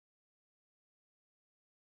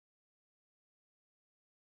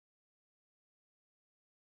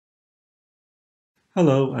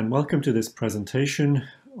Hello and welcome to this presentation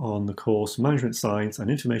on the course Management Science and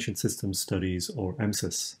Information Systems Studies, or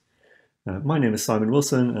MSISS. My name is Simon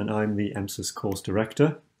Wilson and I'm the MSISS course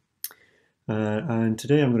director. And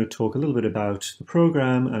today I'm going to talk a little bit about the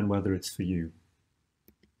program and whether it's for you.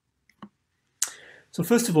 So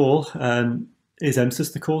first of all, is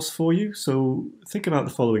MSISS the course for you? So think about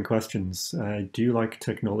the following questions. Do you like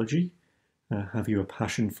technology? Have you a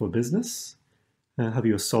passion for business? Have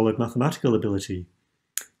you a solid mathematical ability?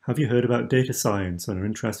 Have you heard about data science and are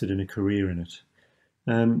interested in a career in it?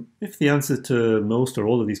 If the answer to most or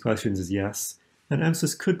all of these questions is yes, then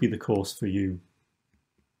MSISS could be the course for you.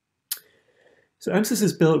 So MSISS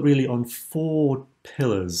is built really on four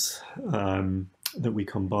pillars that we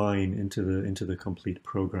combine into the complete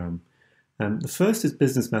program. The first is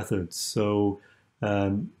business methods. So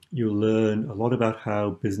you'll learn a lot about how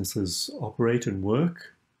businesses operate and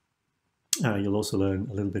work. You'll also learn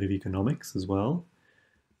a little bit of economics as well.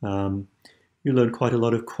 You learn quite a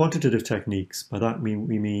lot of quantitative techniques. By that we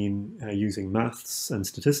mean using maths and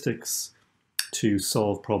statistics to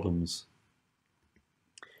solve problems.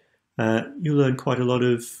 You learn quite a lot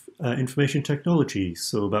of information technology,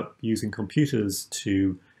 so about using computers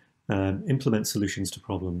to implement solutions to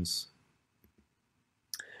problems.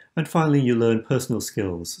 And finally, you learn personal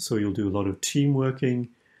skills, so you'll do a lot of team working,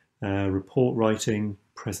 report writing,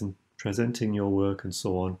 presenting your work and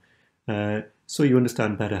so on. So you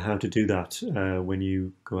understand better how to do that when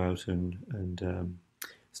you go out and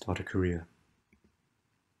start a career.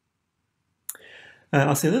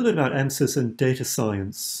 I'll say a little bit about MSISS and data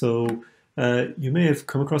science. So you may have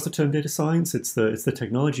come across the term data science. It's the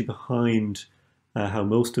technology behind how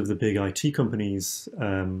most of the big IT companies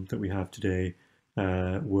that we have today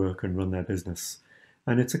work and run their business.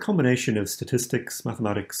 And it's a combination of statistics,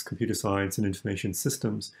 mathematics, computer science, and information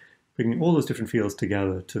systems, bringing all those different fields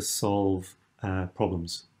together to solve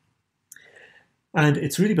problems. And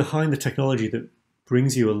it's really behind the technology that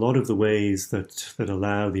brings you a lot of the ways that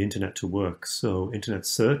allow the internet to work. So internet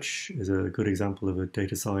search is a good example of a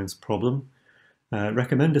data science problem.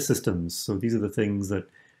 Recommender systems, so these are the things that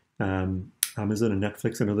Amazon and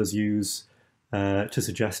Netflix and others use to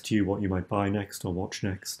suggest to you what you might buy next or watch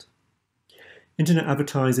next. Internet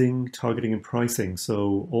advertising, targeting and pricing,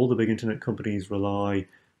 so all the big internet companies rely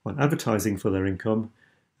on advertising for their income,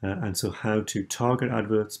 and so how to target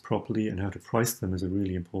adverts properly and how to price them is a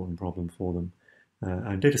really important problem for them.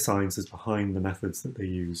 And data science is behind the methods that they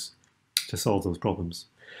use to solve those problems.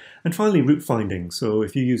 And finally, route finding. So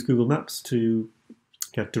if you use Google Maps to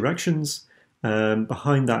get directions,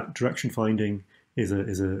 behind that direction finding is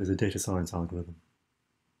a data science algorithm.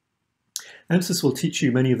 MSISS will teach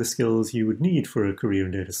you many of the skills you would need for a career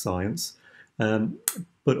in data science,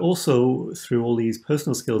 but also through all these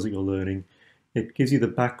personal skills that you're learning, it gives you the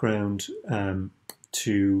background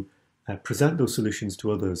to present those solutions to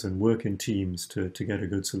others and work in teams to get a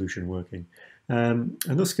good solution working. And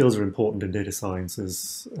those skills are important in data science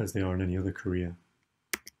as they are in any other career.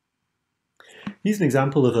 Here's an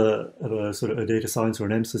example of a sort of a data science or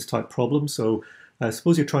an MSISS type problem. So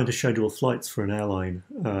suppose you're trying to schedule flights for an airline.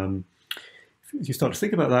 If you start to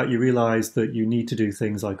think about that, you realize that you need to do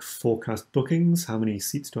things like forecast bookings. How many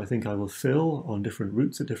seats do I think I will fill on different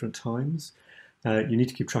routes at different times? You need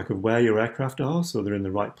to keep track of where your aircraft are, so they're in the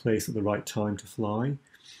right place at the right time to fly. You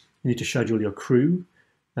need to schedule your crew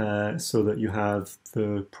so that you have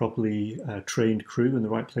the properly trained crew in the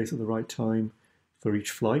right place at the right time for each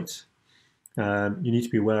flight. You need to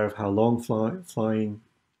be aware of how long flying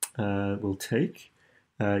will take.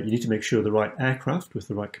 You need to make sure the right aircraft with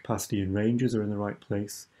the right capacity and ranges are in the right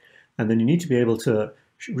place. And then you need to be able to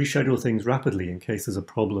reschedule things rapidly in case there's a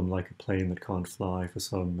problem like a plane that can't fly for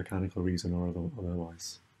some mechanical reason or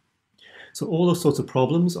otherwise. So all those sorts of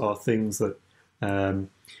problems are things that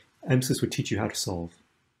MSISS would teach you how to solve.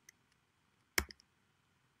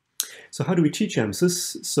 So how do we teach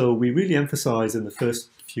MSISS? So we really emphasize in the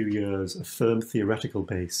first few years a firm theoretical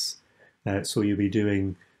base. So you'll be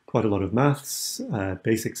doing quite a lot of maths,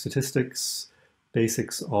 basic statistics,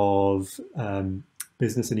 basics of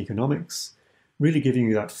business and economics, really giving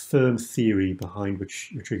you that firm theory behind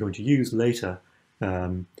which you're going to use later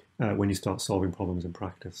when you start solving problems in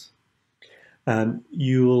practice.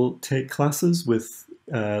 You'll take classes with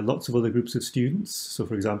lots of other groups of students. So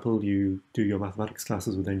for example, you do your mathematics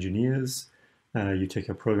classes with engineers, you take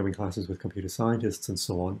your programming classes with computer scientists and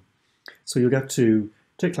so on. So you'll get to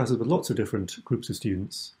take classes with lots of different groups of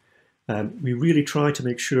students. We really try to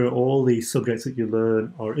make sure all the subjects that you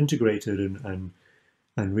learn are integrated and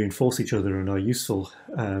reinforce each other and are useful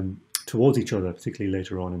towards each other, particularly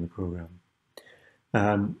later on in the program.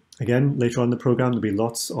 Again, later on in the program, there'll be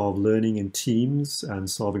lots of learning in teams and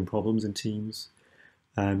solving problems in teams.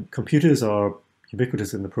 Computers are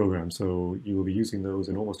ubiquitous in the program, so you will be using those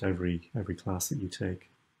in almost every class that you take.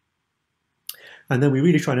 And then we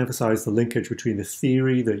really try and emphasize the linkage between the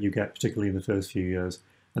theory that you get, particularly in the first few years,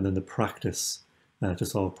 and then the practice to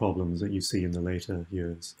solve problems that you see in the later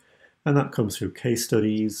years. And that comes through case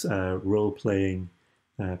studies, role-playing,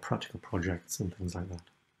 practical projects, and things like that.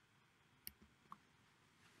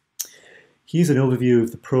 Here's an overview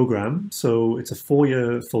of the program. So it's a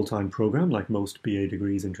 4-year full-time program, like most BA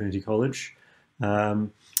degrees in Trinity College.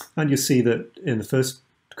 And you see that in the first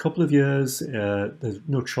couple of years, there's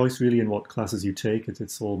no choice really in what classes you take.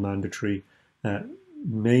 It's all mandatory,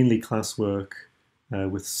 mainly classwork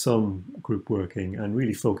with some group working and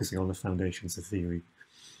really focusing on the foundations of theory.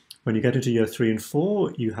 When you get into year 3 and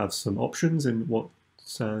 4, you have some options in what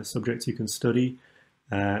subjects you can study.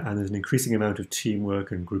 And there's an increasing amount of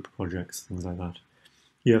teamwork and group projects, things like that.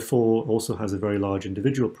 Year 4 also has a very large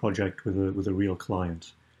individual project with a real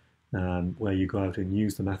client, where you go out and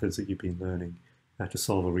use the methods that you've been learning to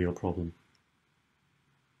solve a real problem.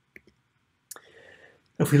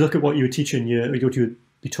 If we look at what you would teach in what you would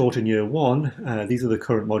be taught in year 1, these are the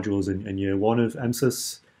current modules in year 1 of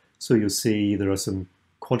M.S.I.S.S. So you'll see there are some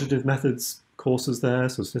quantitative methods courses there,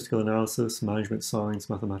 so statistical analysis, management science,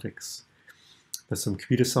 mathematics. There's some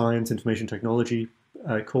computer science, information technology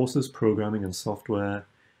courses, programming and software,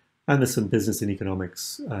 and there's some business and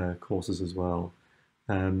economics courses as well.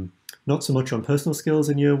 Not so much on personal skills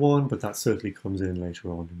in year 1, but that certainly comes in later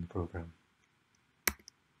on in the program.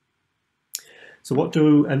 So what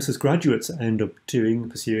do M.S.I.S.S graduates end up doing,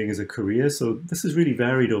 pursuing as a career? So this has really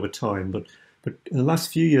varied over time, but in the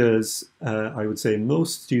last few years, I would say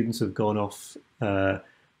most students have gone off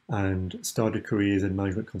and started careers in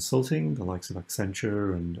management consulting, the likes of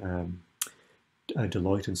Accenture and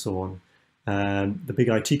Deloitte and so on. The big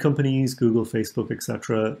IT companies, Google, Facebook,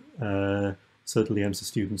 etc. Certainly M.S.I.S.S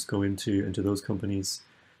students go into those companies.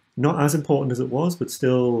 Not as important as it was, but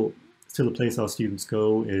still a place our students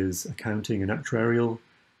go is accounting and actuarial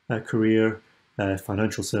career,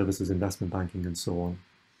 financial services, investment banking, and so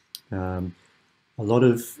on. A lot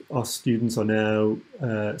of our students are now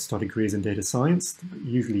starting careers in data science,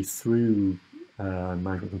 usually through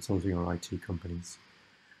management consulting or IT companies.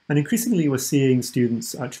 And increasingly, we're seeing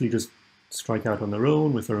students actually just strike out on their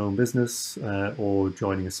own with their own business or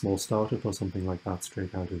joining a small startup or something like that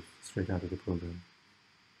straight out of the program.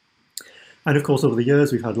 And of course, over the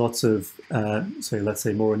years, we've had lots of, let's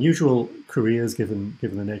say, more unusual careers given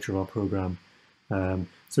the nature of our program.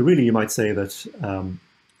 So really, you might say that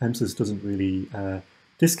M.S.I.S.S doesn't really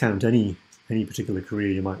discount any particular career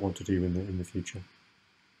you might want to do in the future.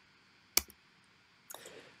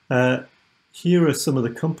 Here are some of the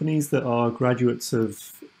companies that our graduates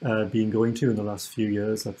have been going to in the last few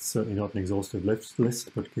years. That's certainly not an exhaustive list,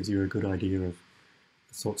 but gives you a good idea of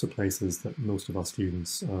the sorts of places that most of our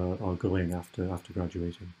students are going after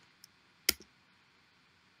graduating.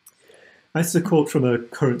 This is a quote from a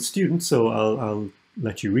current student, so I'll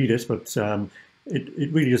let you read it, but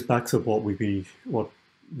it really just backs up what we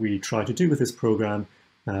try to do with this program.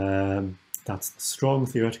 That's the strong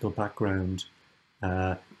theoretical background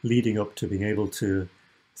leading up to being able to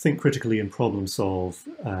think critically and problem solve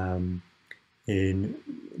in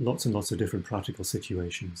lots and lots of different practical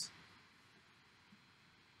situations.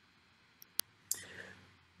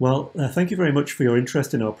 Well, thank you very much for your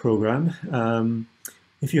interest in our program.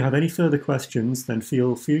 If you have any further questions, then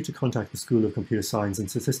feel free to contact the School of Computer Science and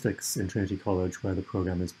Statistics in Trinity College, where the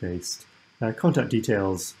program is based. Contact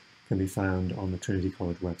details can be found on the Trinity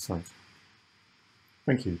College website.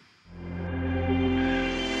 Thank you.